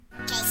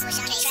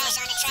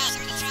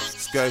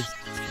Skate.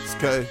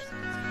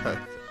 Hey,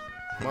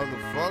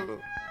 motherfucker.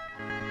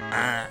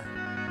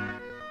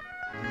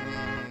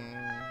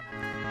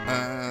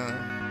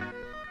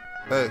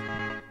 Hey.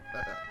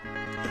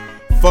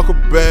 Fuck a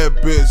bad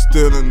bitch,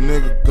 then a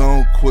nigga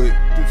gon' quit.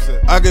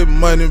 I get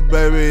money,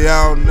 baby,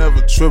 I don't never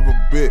trip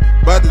a bit.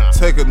 About to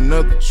take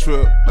another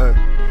trip,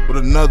 with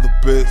another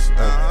bitch.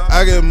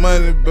 I get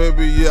money,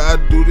 baby, yeah, I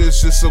do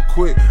this shit so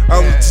quick.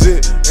 I'm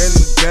legit in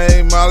the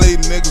game, all these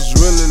niggas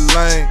really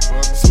lame.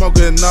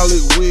 Smoking all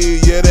this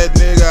weed, yeah, that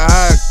nigga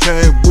high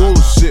came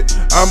bullshit.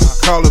 I'ma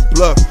call it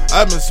bluff,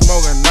 I been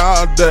smoking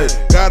all day.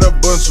 Got a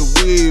bunch of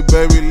weed,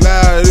 baby,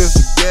 loud as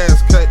a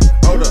gas cake.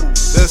 Hold up,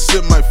 that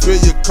shit might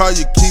fill your car,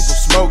 you keep on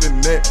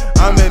smoking that.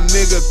 I'm that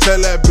nigga,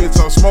 tell that bitch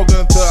I'm smoking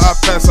until I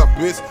pass out,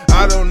 bitch.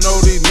 I don't know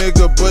these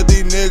niggas, but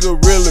these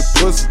niggas really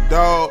pussy,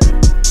 dog.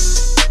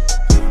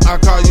 I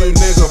call you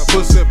nigga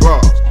pussy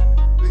bras.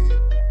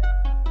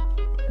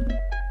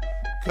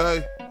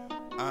 Okay,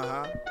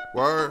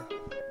 word.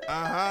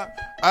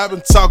 I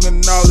been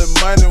talking all that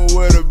money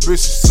where the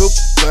bitch is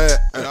super bad.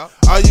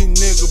 All you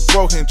niggas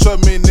broke and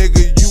trust me,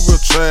 nigga, you real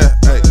trash.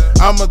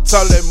 I'ma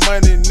talk that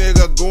money,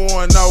 nigga,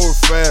 going over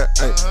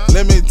fast.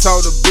 Let me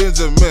talk to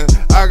Benjamin,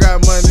 I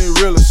got money,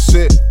 real as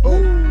shit.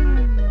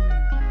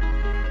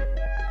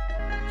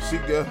 She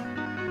got,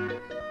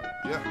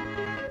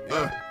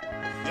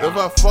 If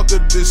I fuck her,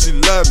 then she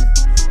love me.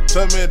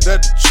 Tell me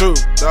that the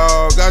truth,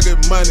 dawg. I get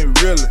money,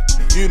 really.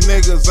 You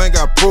niggas ain't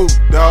got proof,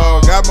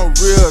 dawg. I'm a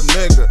real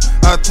nigga.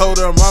 I told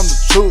them I'm the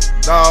truth,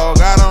 dawg.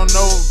 I don't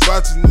know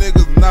about you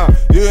niggas now.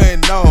 You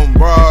ain't know 'em,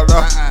 bro.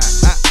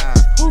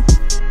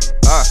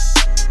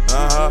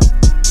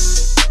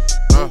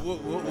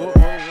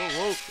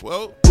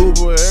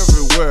 Uber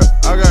everywhere.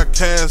 I got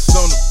cash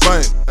on the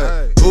bank.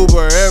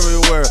 Uber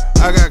everywhere.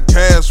 I got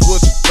cash.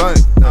 What you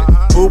think?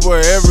 Uber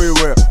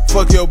everywhere.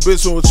 Fuck your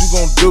bitch, what you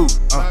gon' do?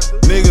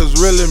 Niggas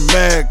really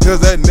mad cause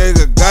that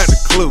nigga got the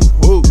clue.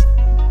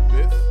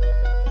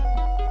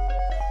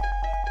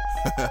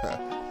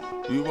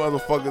 You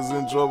motherfuckers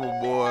in trouble,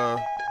 boy.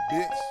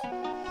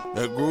 Bitch.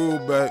 That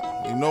groove back.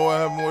 You know what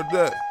happened with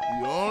that?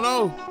 You don't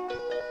know.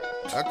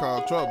 I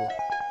call trouble.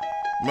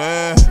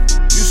 Man,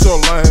 you so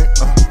lame.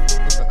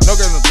 No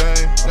game, no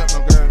game.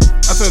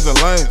 I changed the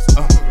lanes.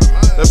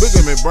 That big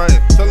in me brain,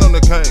 tell them they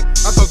can't.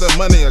 I thought that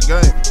money a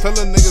game. Tell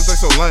them niggas they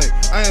so lame.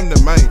 I am the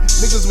main.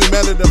 Niggas be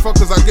mad at the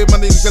fuckers. I get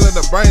money to killing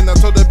the brain. I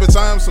told that bitch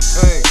I am so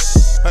king.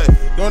 Hey,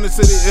 go in the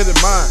city, hit it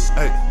mine.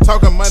 Hey,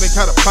 talking money,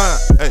 kinda fine.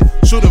 Hey,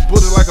 shooting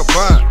bullets like a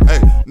vine. Hey,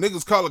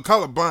 niggas call it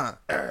Columbine.